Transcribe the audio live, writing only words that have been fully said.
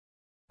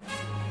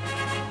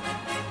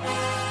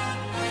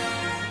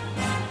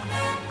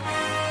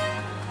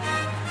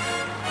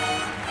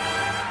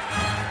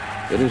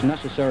It is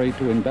necessary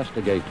to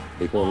investigate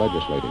before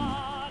legislating.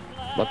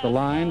 But the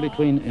line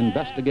between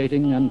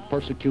investigating and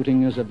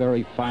persecuting is a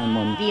very fine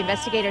one. The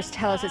investigators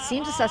tell us it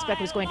seems the suspect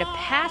was going to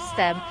pass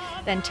them,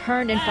 then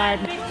turned and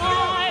fired.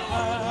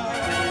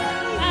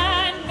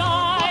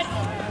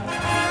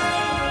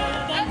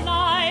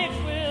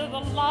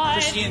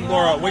 Christine,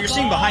 Laura, what you're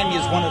seeing behind me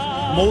is one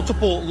of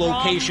multiple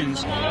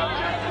locations. I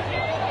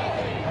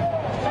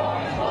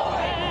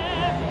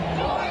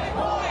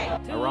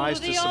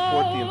rise to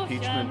support the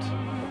impeachment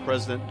of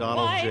President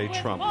Donald J.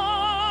 Trump.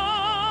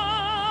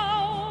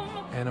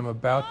 And I'm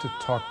about to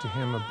talk to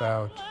him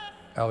about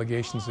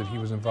allegations that he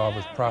was involved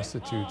with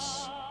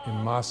prostitutes in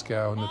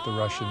Moscow and that the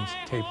Russians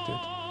taped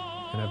it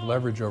and have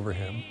leverage over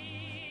him.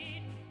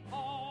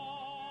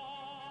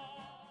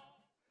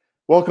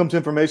 Welcome to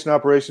Information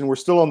Operation. We're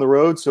still on the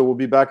road, so we'll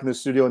be back in the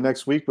studio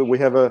next week, but we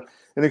have an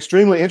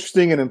extremely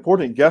interesting and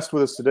important guest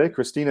with us today,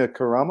 Kristina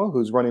Karamo,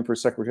 who's running for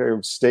Secretary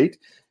of State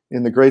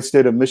in the great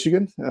state of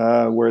Michigan,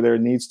 where there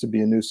needs to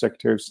be a new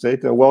Secretary of State.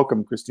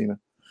 Welcome, Kristina.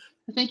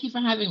 Thank you for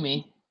having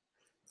me.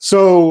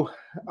 So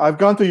I've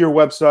gone through your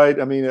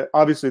website. I mean,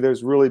 obviously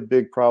there's really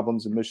big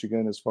problems in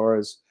Michigan as far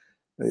as,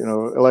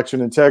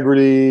 election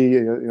integrity,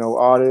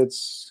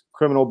 audits,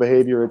 criminal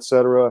behavior, et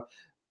cetera.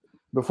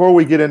 Before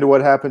we get into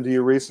what happened to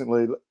you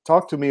recently,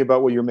 talk to me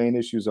about what your main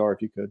issues are,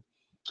 if you could.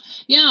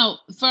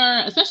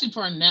 Especially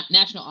for a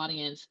national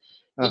audience,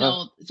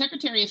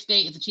 Secretary of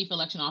State is the chief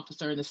election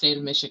officer in the state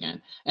of Michigan.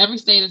 Every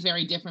state is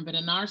very different, but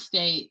in our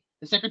state,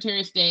 the Secretary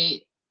of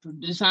State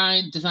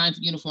designs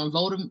a uniform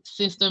voting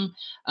system,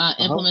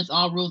 implements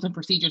all rules and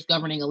procedures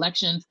governing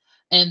elections,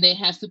 and they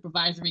have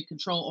supervisory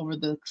control over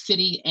the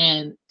city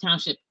and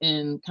township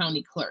and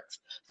county clerks.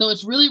 So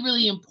it's really,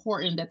 really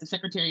important that the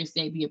Secretary of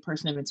State be a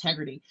person of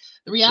integrity.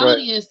 The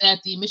reality is that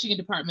the Michigan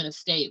Department of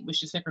State,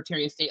 which the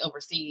Secretary of State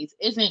oversees,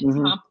 isn't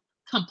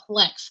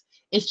complex,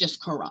 it's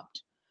just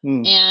corrupt.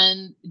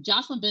 And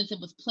Jocelyn Benson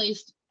was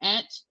placed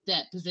at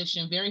that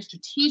position very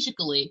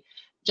strategically.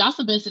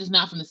 Jocelyn Benson is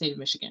not from the state of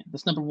Michigan.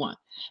 That's number one.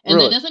 And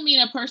that doesn't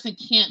mean a person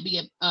can't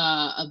be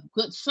a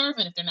good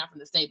servant if they're not from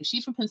the state, but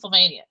she's from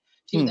Pennsylvania.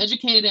 She was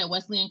educated at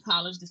Wesleyan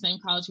College, the same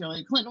college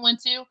Hillary Clinton went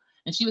to,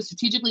 and she was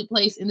strategically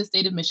placed in the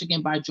state of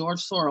Michigan by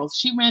George Soros.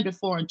 She ran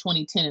before in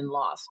 2010 and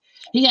lost.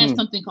 He has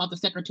something called the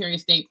Secretary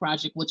of State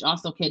Project, which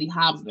also Katie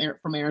Hobbs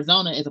from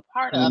Arizona is a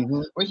part of,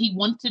 where he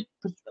wanted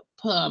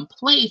to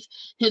place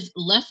his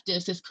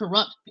leftists, his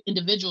corrupt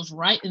individuals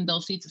right in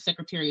those seats of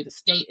Secretary of the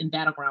State in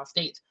battleground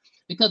states,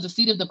 because the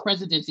seat of the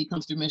presidency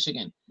comes through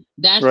Michigan.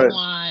 That's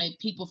why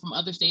people from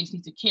other states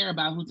need to care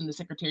about who's in the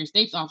Secretary of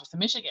State's office in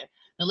Michigan.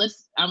 Now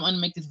I want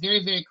to make this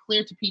very, very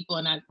clear to people,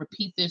 and I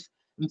repeat this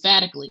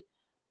emphatically.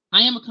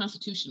 I am a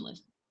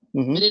constitutionalist,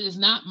 but it is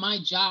not my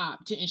job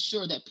to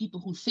ensure that people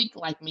who think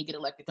like me get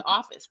elected to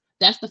office.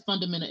 That's the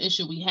fundamental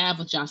issue we have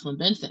with Jocelyn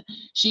Benson.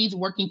 She's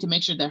working to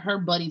make sure that her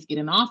buddies get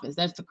in office.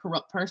 That's a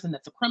corrupt person.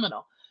 That's a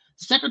criminal.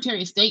 The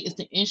Secretary of State is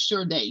to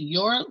ensure that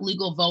your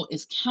legal vote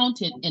is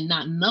counted and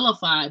not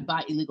nullified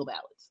by illegal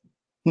ballots.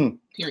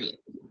 Period.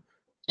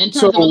 In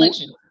terms of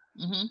elections.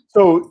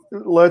 So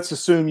let's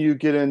assume you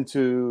get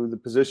into the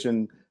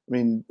position. I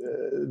mean,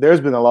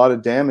 there's been a lot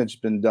of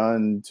damage been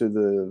done to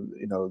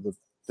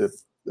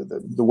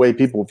the way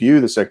people view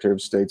the Secretary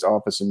of State's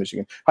office in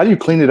Michigan. How do you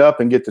clean it up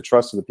and get the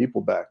trust of the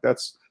people back?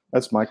 That's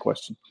my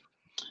question.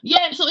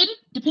 Yeah, so it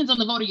depends on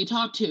the voter you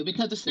talk to,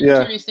 because the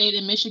Secretary of State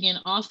in Michigan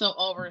also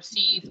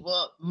oversees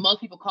what most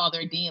people call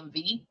their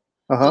DMV.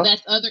 So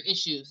that's other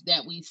issues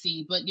that we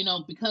see. But,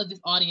 because this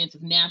audience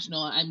is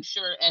national, I'm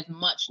sure as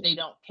much they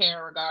don't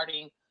care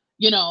regarding,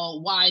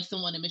 why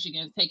someone in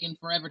Michigan is taking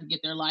forever to get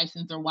their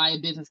license, or why a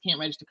business can't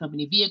register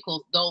company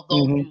vehicles. Those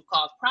do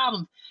cause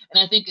problems.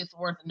 And I think it's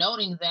worth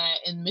noting that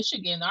in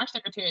Michigan, our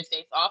Secretary of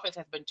State's office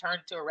has been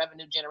turned into a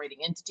revenue generating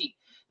entity.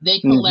 They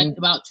collect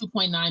about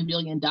 $2.9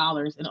 billion,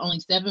 and only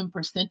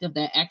 7% of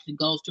that actually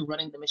goes to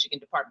running the Michigan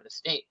Department of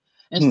State.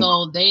 And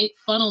so they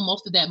funnel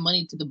most of that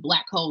money to the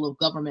black hole of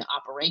government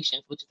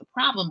operations, which is a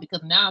problem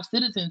because now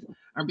citizens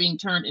are being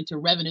turned into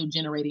revenue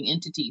generating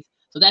entities.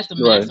 So that's a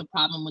massive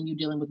problem when you're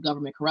dealing with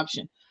government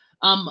corruption.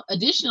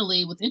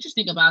 Additionally, what's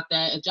interesting about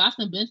that is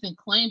Jocelyn Benson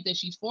claims that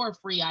she's for a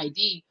free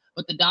ID,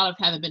 but the dollars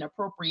haven't been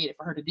appropriated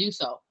for her to do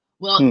so.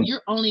 Well,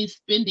 you're only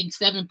spending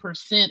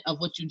 7% of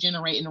what you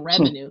generate in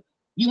revenue.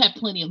 You have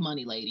plenty of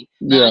money, lady.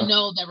 Now, I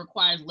know that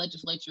requires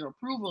legislature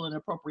approval and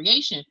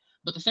appropriation,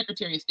 but the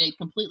Secretary of State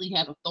completely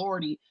has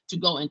authority to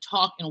go and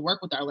talk and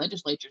work with our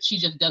legislature. She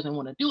just doesn't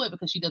want to do it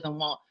because she doesn't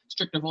want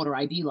stricter voter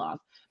ID laws.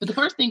 But the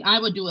first thing I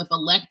would do if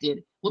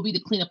elected would be to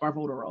clean up our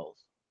voter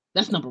rolls.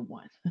 That's number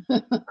one.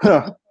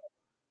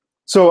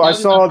 So I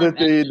saw that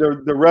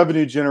the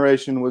revenue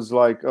generation was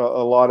like a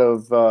lot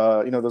of,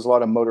 there's a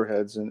lot of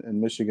motorheads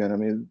in Michigan. I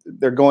mean,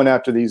 they're going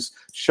after these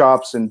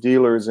shops and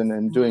dealers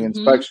and doing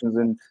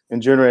inspections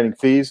and generating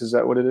fees. Is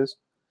that what it is?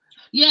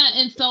 Yeah,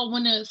 and so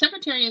when the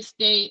Secretary of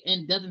State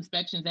does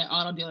inspections at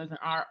auto dealers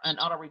and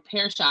auto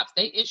repair shops,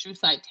 they issue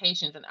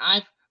citations. And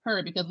I've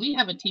heard, because we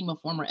have a team of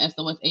former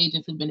SOS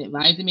agents who've been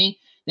advising me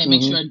that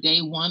make sure day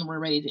one we're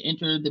ready to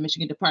enter the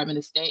Michigan Department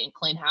of State and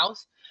clean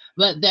house.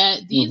 but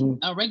that these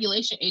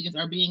regulation agents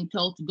are being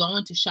told to go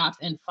into shops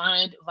and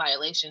find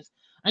violations.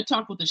 I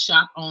talked with a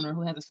shop owner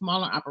who has a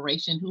smaller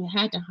operation who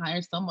had to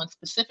hire someone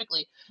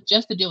specifically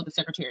just to deal with the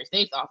Secretary of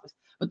State's office.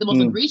 But the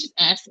most egregious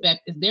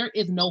aspect is there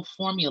is no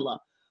formula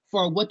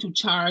for what to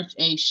charge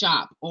a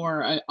shop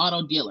or an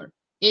auto dealer.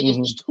 It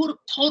is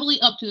totally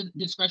up to the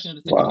discretion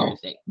of the Secretary of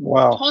State.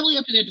 Wow. Totally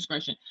up to their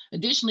discretion.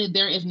 Additionally,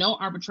 there is no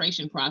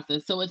arbitration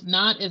process. So it's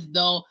not as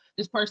though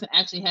this person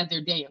actually has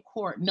their day in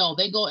court. No,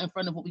 they go in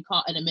front of what we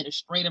call an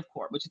administrative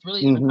court, which is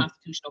really a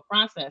constitutional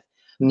process.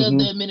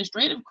 The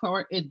administrative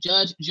court is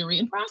judge, jury,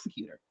 and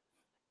prosecutor.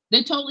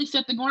 They totally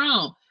set the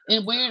ground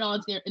and wear it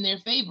all in their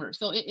favor.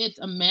 So it's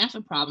a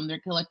massive problem. They're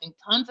collecting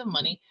tons of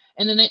money.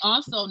 And then they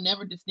also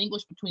never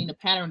distinguish between a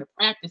pattern of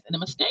practice and a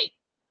mistake.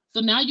 So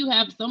now you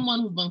have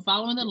someone who's been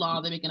following the law,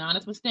 they make an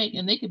honest mistake,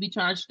 and they could be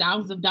charged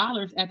thousands of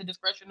dollars at the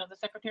discretion of the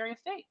Secretary of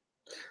State.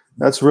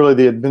 That's really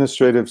the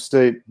administrative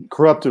state,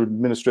 corrupt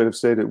administrative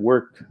state at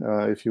work,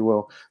 if you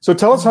will. So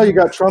tell us how you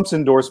got Trump's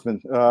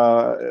endorsement.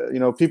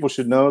 People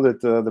should know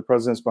that the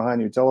president's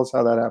behind you. Tell us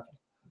how that happened.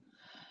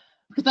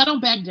 Because I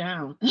don't back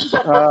down.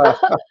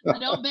 I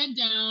don't back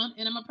down,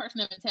 and I'm a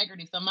person of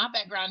integrity. So my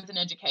background is in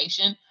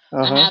education.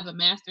 I have a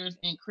master's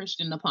in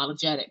Christian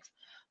apologetics.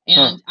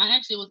 And I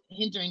actually was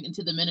entering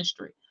into the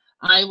ministry.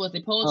 I was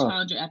a poll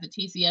challenger at the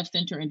TCF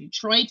Center in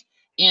Detroit,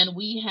 and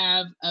we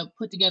have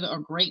put together a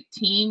great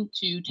team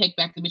to take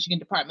back the Michigan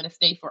Department of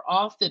State for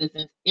all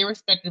citizens,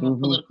 irrespective of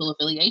political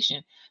affiliation.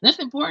 And that's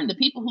important. The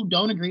people who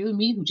don't agree with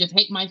me, who just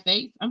hate my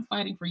faith, I'm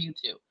fighting for you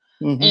too.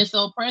 And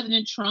so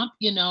President Trump,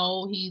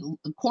 he,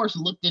 of course,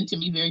 looked into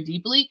me very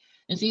deeply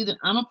and sees that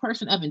I'm a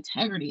person of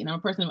integrity and I'm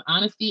a person of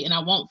honesty, and I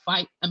won't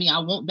fight. I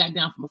won't back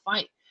down from a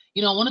fight.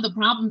 One of the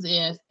problems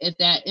is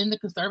that in the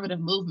conservative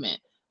movement,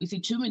 we see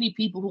too many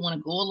people who want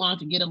to go along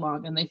to get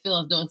along, and they feel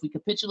as though if we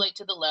capitulate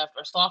to the left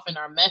or soften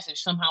our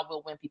message, somehow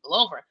we'll win people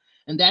over.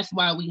 And that's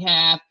why we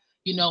have,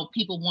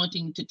 people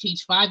wanting to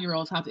teach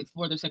 5-year-olds how to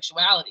explore their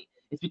sexuality.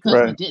 It's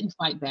because we didn't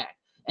fight back.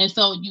 And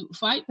so you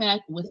fight back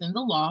within the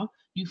law,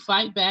 you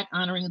fight back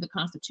honoring the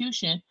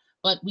Constitution,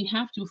 but we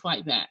have to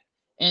fight back.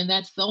 And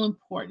that's so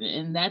important.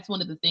 And that's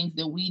one of the things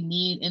that we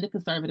need in the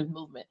conservative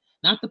movement.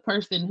 Not the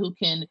person who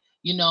can,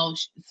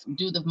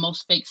 do the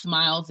most fake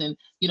smiles and,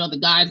 the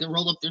guys that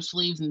roll up their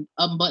sleeves and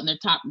unbutton their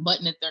top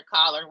button at their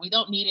collar. We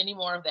don't need any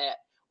more of that.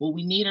 What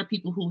we need are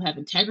people who have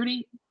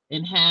integrity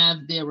and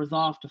have the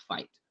resolve to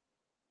fight.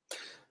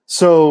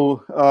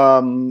 So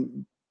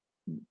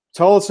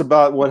tell us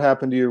about what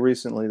happened to you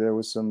recently. There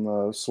was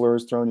some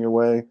slurs thrown your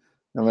way.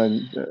 And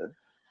then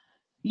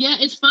yeah,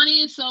 it's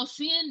funny. So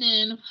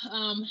CNN,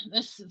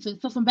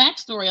 so some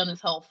backstory on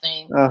this whole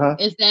thing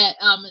is that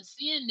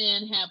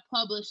CNN have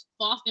published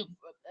false,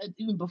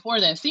 even before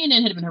that,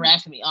 CNN had been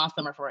harassing me all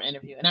summer for an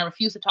interview, and I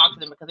refused to talk to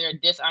them because they're a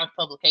dishonest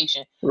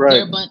publication.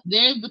 Right.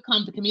 They've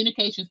become the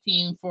communications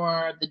team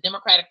for the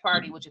Democratic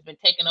Party, which has been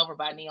taken over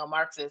by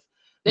neo-Marxists.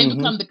 They've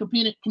become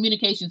the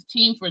communications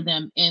team for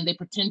them, and they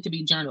pretend to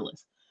be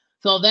journalists.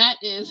 So that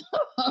is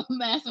a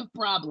massive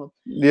problem.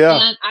 Yeah.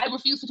 And I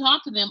refuse to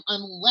talk to them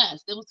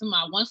unless, there was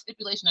my one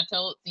stipulation I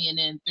told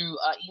CNN through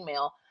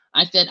email.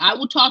 I said, I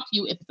will talk to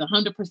you if it's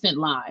 100%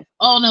 live.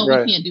 Oh, no,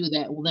 we can't do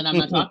that. Well, then I'm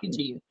not talking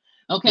to you.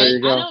 Okay. I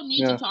don't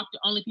need to talk to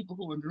only people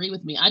who agree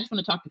with me. I just want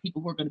to talk to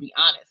people who are going to be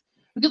honest,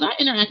 because I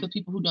interact with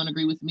people who don't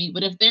agree with me.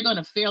 But if they're going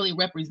to fairly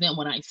represent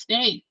what I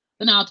state,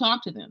 then I'll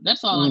talk to them.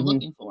 That's all I'm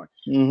looking for.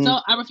 So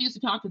I refuse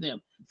to talk to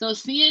them. So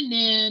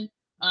CNN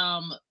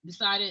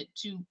decided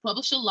to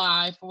publish a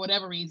lie for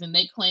whatever reason.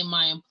 They claim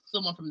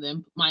someone from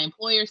them, my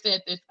employer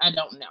said this, I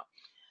don't know.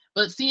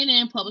 But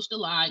CNN published a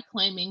lie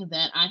claiming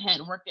that I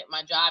hadn't worked at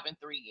my job in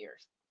 3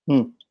 years.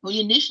 We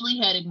initially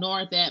had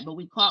ignored that, but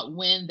we caught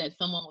wind that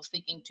someone was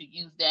seeking to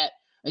use that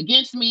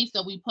against me.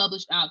 So we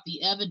published out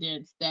the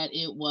evidence that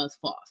it was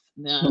false.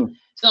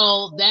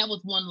 So that was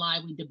one lie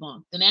we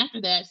debunked. Then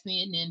after that,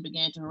 CNN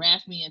began to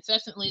harass me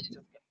incessantly. They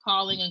just kept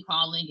calling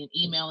and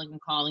emailing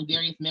and calling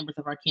various members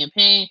of our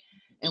campaign,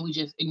 and we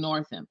just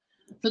ignored them.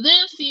 So then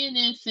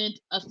CNN sent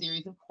a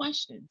series of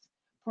questions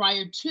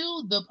prior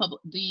to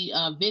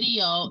the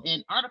video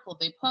and article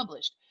they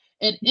published.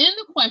 And in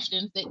the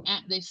questions,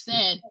 they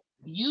said,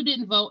 you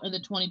didn't vote in the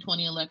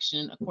 2020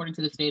 election according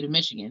to the state of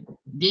Michigan.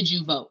 Did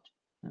you vote?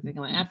 I'm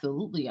thinking,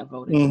 absolutely, I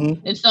voted.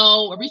 And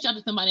so I reached out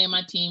to somebody on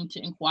my team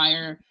to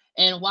inquire.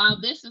 And while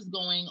this is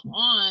going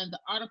on, the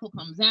article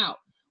comes out.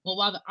 Well,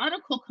 while the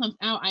article comes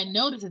out, I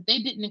noticed that they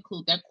didn't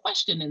include that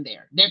question in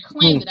there. Their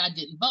claim that I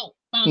didn't vote.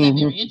 Found that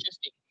very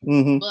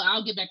interesting. But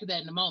I'll get back to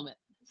that in a moment.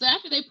 So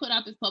after they put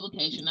out this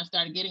publication, I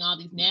started getting all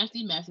these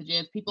nasty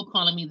messages, people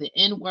calling me the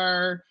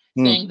N-word,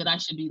 saying that I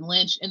should be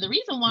lynched. And the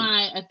reason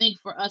why I think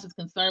for us as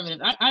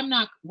conservatives, I'm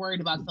not worried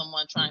about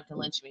someone trying to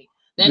lynch me.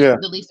 That's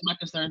the least of my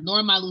concerns, nor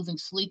am I losing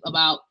sleep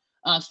about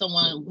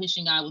someone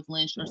wishing I was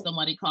lynched or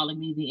somebody calling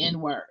me the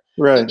N-word.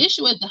 Right. The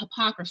issue is the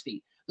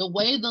hypocrisy, the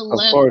way the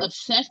left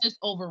obsesses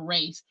over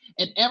race,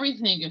 and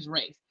everything is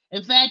race.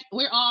 In fact,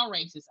 we're all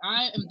racist.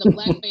 I am the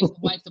black face of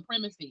white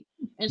supremacy.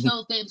 And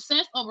so they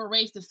obsess over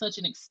race to such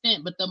an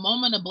extent, but the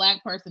moment a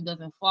Black person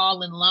doesn't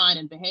fall in line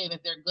and behave as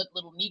their good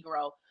little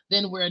Negro,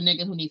 then we're a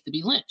nigga who needs to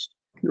be lynched.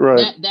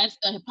 Right. That's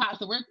the hypocrisy.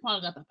 So we're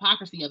part of the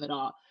hypocrisy of it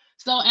all.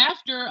 So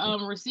after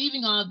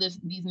receiving all these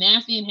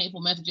nasty and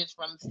hateful messages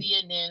from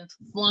CNN's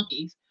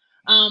flunkies,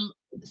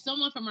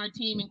 someone from our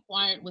team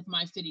inquired with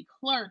my city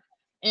clerk,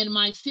 and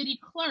my city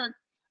clerk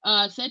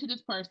said to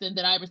this person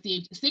that I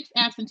received 6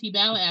 absentee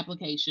ballot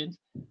applications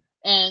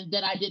and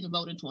that I didn't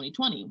vote in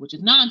 2020, which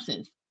is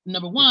nonsense.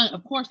 Number one,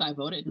 of course I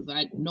voted because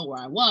I know where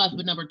I was.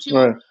 But number two,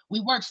 Right. we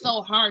worked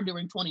so hard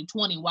during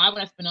 2020. Why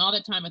would I spend all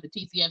that time at the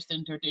TCF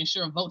Center to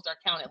ensure votes are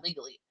counted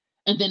legally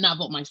and then not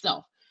vote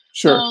myself?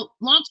 Sure. So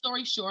long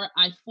story short,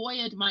 I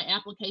FOIA'd my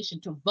application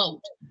to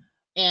vote,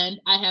 and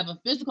I have a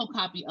physical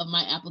copy of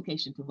my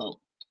application to vote,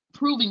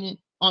 proving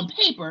on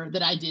paper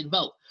that I did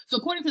vote. So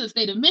according to the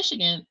state of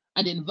Michigan,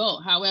 I didn't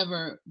vote.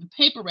 However, the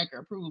paper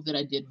record proved that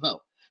I did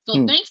vote.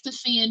 So thanks to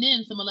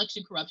CNN, some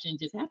election corruption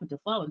just happened to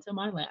fall into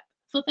my lap.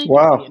 So thank you,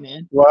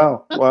 CNN.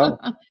 Wow.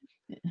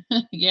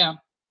 Yeah.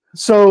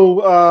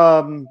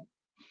 So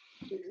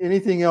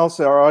anything else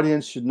our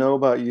audience should know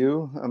about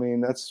you? I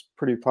mean, that's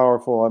pretty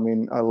powerful. I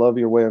mean, I love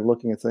your way of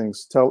looking at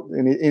things. Tell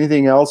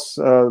anything else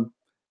our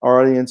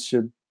audience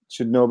should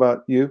know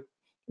about you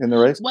in the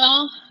race?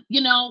 Well,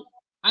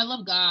 I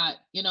love God.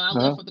 I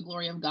live for the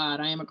glory of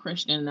God. I am a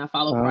Christian and I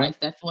follow Christ.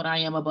 That's what I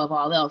am above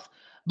all else.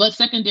 But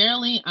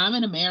secondarily, I'm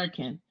an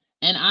American,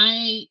 and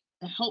I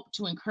hope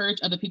to encourage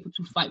other people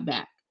to fight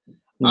back.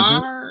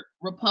 Our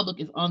republic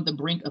is on the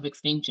brink of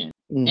extinction.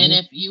 And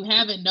if you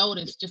haven't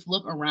noticed, just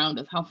look around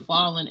us, how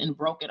fallen and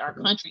broken our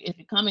country is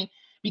becoming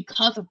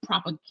because of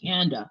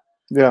propaganda.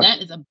 Yeah. That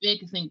is a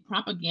big thing.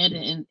 Propaganda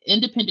and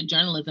independent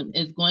journalism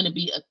is going to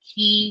be a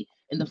key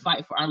in the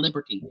fight for our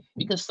liberty,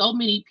 because so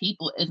many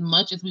people, as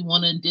much as we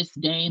want to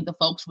disdain the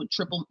folks with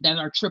triple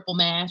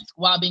masks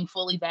while being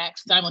fully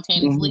vaxxed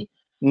simultaneously,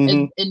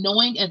 and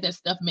knowing as that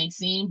stuff may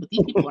seem, but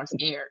these people are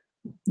scared.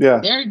 Yeah.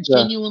 They're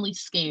genuinely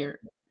scared.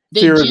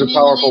 Fear is a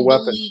powerful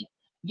weapon.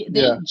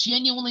 They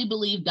genuinely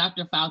believe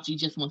Dr. Fauci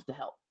just wants to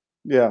help.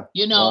 Yeah.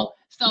 Wow.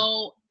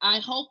 So I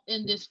hope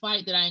in this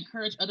fight that I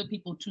encourage other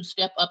people to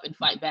step up and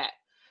fight back.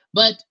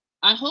 But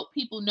I hope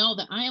people know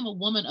that I am a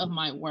woman of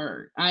my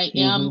word. I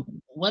am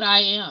what I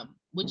am.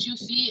 What you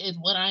see is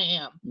what I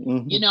am,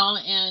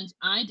 and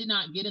I did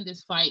not get in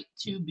this fight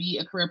to be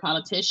a career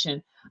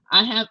politician.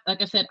 I have,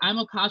 like I said, I'm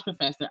a college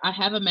professor. I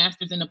have a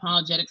master's in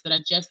apologetics that I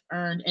just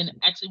earned, and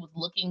actually was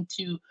looking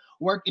to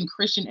work in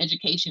Christian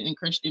education and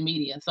Christian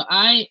media. So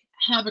I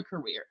have a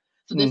career.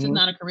 So this is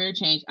not a career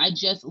change. I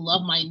just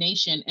love my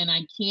nation, and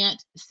I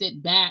can't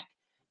sit back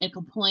and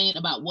complain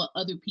about what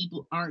other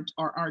people aren't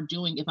or are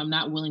doing if I'm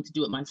not willing to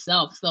do it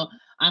myself. So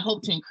I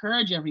hope to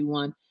encourage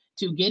everyone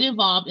to get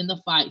involved in the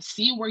fight,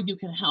 see where you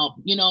can help.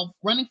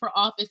 Running for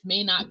office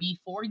may not be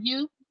for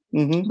you,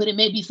 but it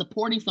may be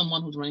supporting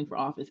someone who's running for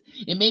office.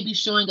 It may be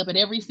showing up at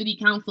every city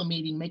council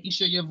meeting, making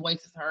sure your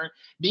voice is heard,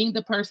 being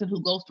the person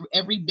who goes through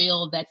every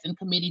bill that's in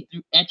committee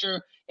at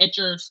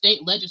your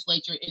state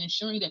legislature, and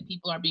ensuring that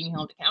people are being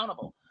held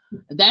accountable.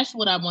 That's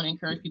what I want to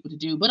encourage people to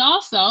do. But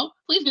also,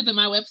 please visit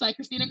my website,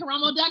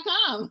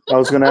 KristinaKaramo.com. I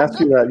was going to ask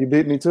you that. You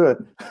beat me to it.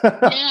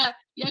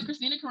 Yeah,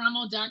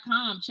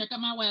 KristinaKaramo.com. Check out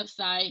my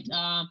website.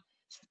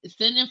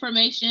 Send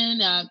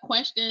information,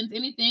 questions,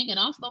 anything, and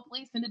also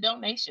please send a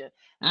donation.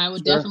 I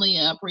would definitely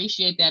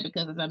appreciate that,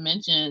 because, as I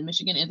mentioned,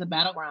 Michigan is a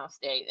battleground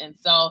state, and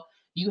so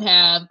you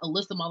have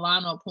Alyssa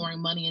Milano pouring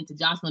money into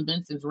Jocelyn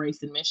Benson's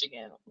race in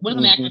Michigan. What does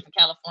an actress in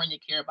California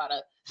care about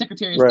a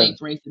Secretary of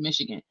State's race in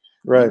Michigan?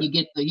 Right. You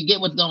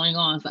get what's going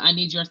on. So I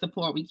need your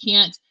support. We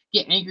can't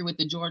get angry with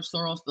the George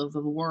Soros of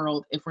the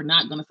world if we're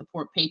not going to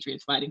support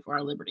patriots fighting for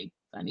our liberty.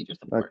 So I need your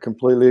support. I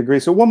completely agree.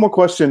 So one more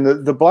question: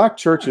 the Black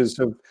churches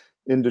have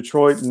in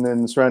Detroit and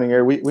in the surrounding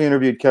area. We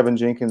interviewed Kevin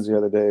Jenkins the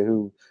other day,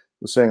 who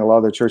was saying a lot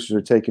of the churches are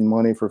taking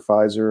money for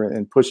Pfizer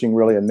and pushing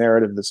really a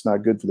narrative that's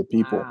not good for the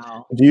people.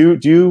 Wow. Do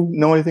you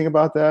know anything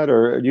about that,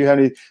 or do you have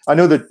any? I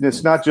know that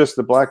it's not just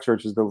the Black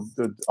churches.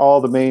 All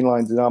the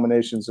mainline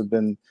denominations have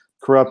been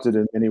corrupted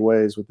in many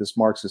ways with this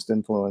Marxist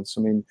influence.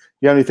 I mean, do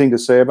you have anything to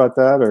say about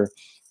that, or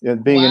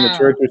being in the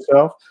church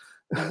yourself?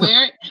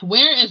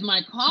 Where is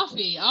my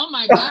coffee? Oh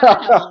my God,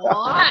 I have a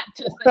lot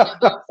to say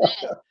about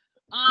that.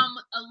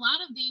 A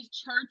lot of these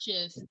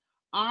churches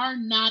are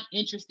not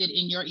interested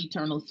in your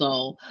eternal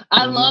soul.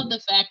 I love the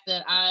fact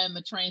that I'm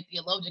a trained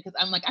theologian, because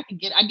I'm like, I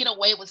get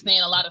away with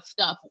saying a lot of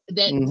stuff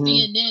that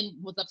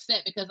CNN was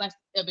upset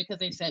because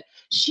they said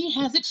she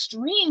has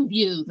extreme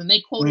views, and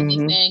they quoted me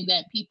saying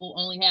that people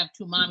only have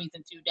 2 mommies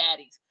and 2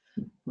 daddies.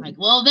 Like,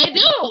 well, they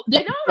don't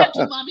have 2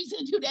 mommies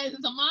and 2 daddies.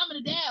 It's a mom and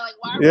a dad. Like,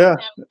 why are we having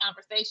this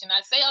conversation?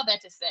 I say all that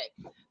to say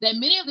that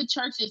many of the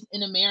churches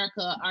in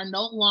America are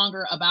no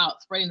longer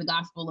about spreading the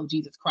gospel of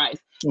Jesus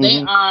Christ.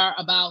 They are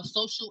about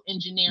social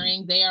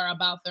engineering. They are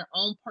about their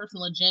own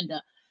personal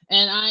agenda.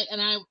 And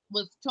I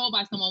was told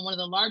by someone, one of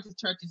the largest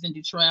churches in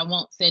Detroit, I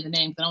won't say the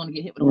name because I don't want to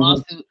get hit with a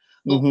lawsuit,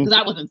 because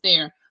I wasn't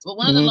there. But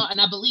one of the and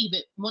I believe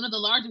it, one of the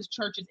largest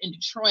churches in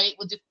Detroit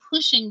was just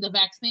pushing the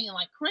vaccine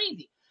like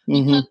crazy,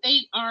 because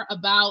they are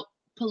about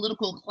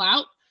political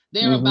clout.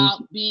 They're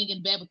about being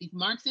in bed with these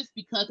Marxists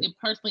because it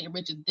personally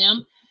enriches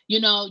them. You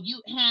know, you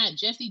had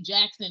Jesse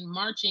Jackson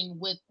marching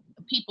with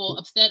people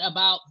upset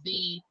about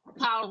the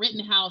Kyle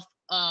Rittenhouse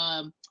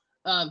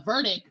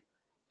verdict,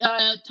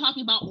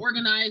 talking about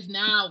organize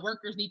now,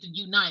 workers need to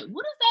unite.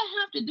 What does that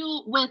have to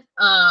do with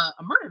a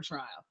murder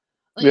trial?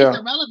 Like, it's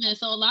irrelevant.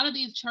 So a lot of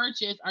these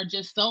churches are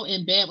just so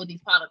in bed with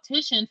these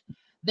politicians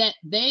that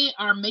they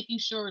are making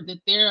sure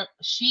that their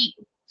sheep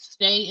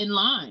stay in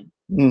line.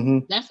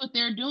 That's what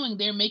they're doing.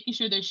 They're making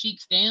sure their sheep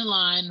stay in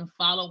line and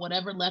follow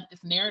whatever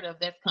leftist narrative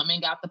that's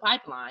coming out the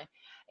pipeline.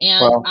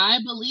 And I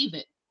believe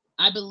it.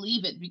 I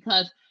believe it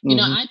because, you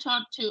know, I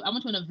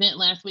went to an event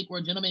last week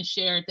where a gentleman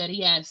shared that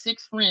he had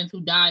 6 friends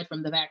who died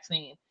from the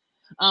vaccine.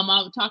 I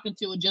was talking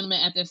to a gentleman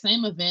at the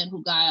same event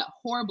who got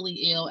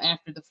horribly ill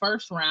after the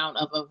first round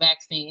of a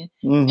vaccine.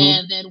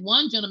 And then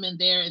one gentleman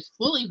there is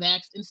fully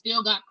vaxxed and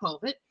still got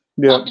COVID.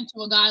 Talking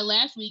to a guy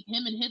last week,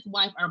 him and his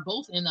wife are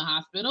both in the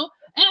hospital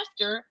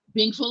after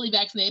being fully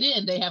vaccinated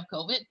and they have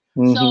COVID.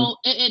 So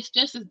it's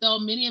just as though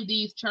many of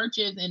these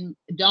churches and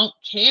don't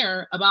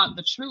care about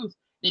the truth.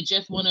 They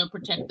just want to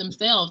protect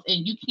themselves.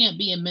 And you can't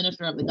be a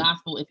minister of the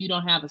gospel if you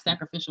don't have a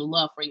sacrificial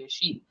love for your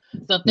sheep.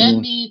 So if that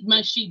means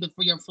my sheep, but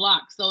for your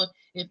flock. So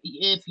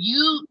if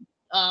you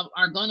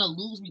are going to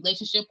lose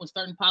relationship with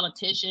certain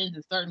politicians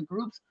and certain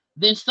groups,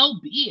 then so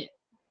be it.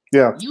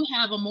 You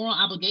have a moral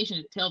obligation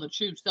to tell the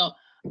truth. So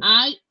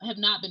I have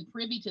not been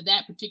privy to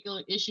that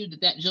particular issue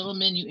that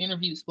gentleman you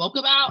interviewed spoke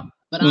about,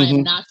 but I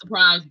am not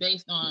surprised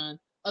based on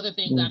other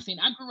things I've seen.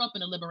 I grew up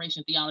in a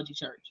liberation theology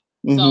church.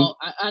 So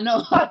I know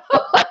it's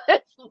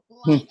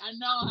like. I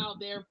know how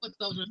they're foot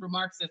soldiers for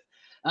Marxists.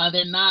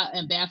 They're not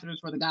ambassadors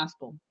for the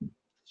gospel.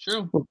 It's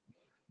true.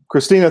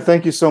 Kristina,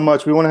 thank you so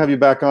much. We want to have you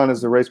back on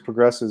as the race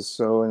progresses,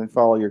 and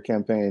follow your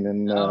campaign.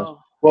 And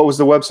what was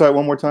the website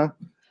one more time?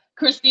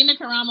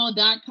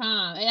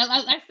 KristinaKaramo.com.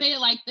 I say it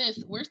like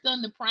this. We're still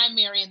in the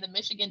primary in the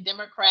Michigan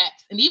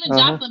Democrats. And even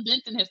Jocelyn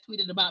Benson has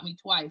tweeted about me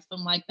twice. So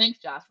I'm like, thanks,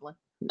 Jocelyn.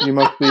 You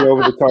must be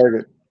over the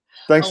target.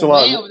 Thanks a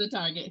lot. Way over the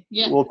target.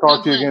 Yeah. We'll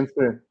talk to you again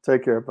soon.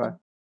 Take care. Bye.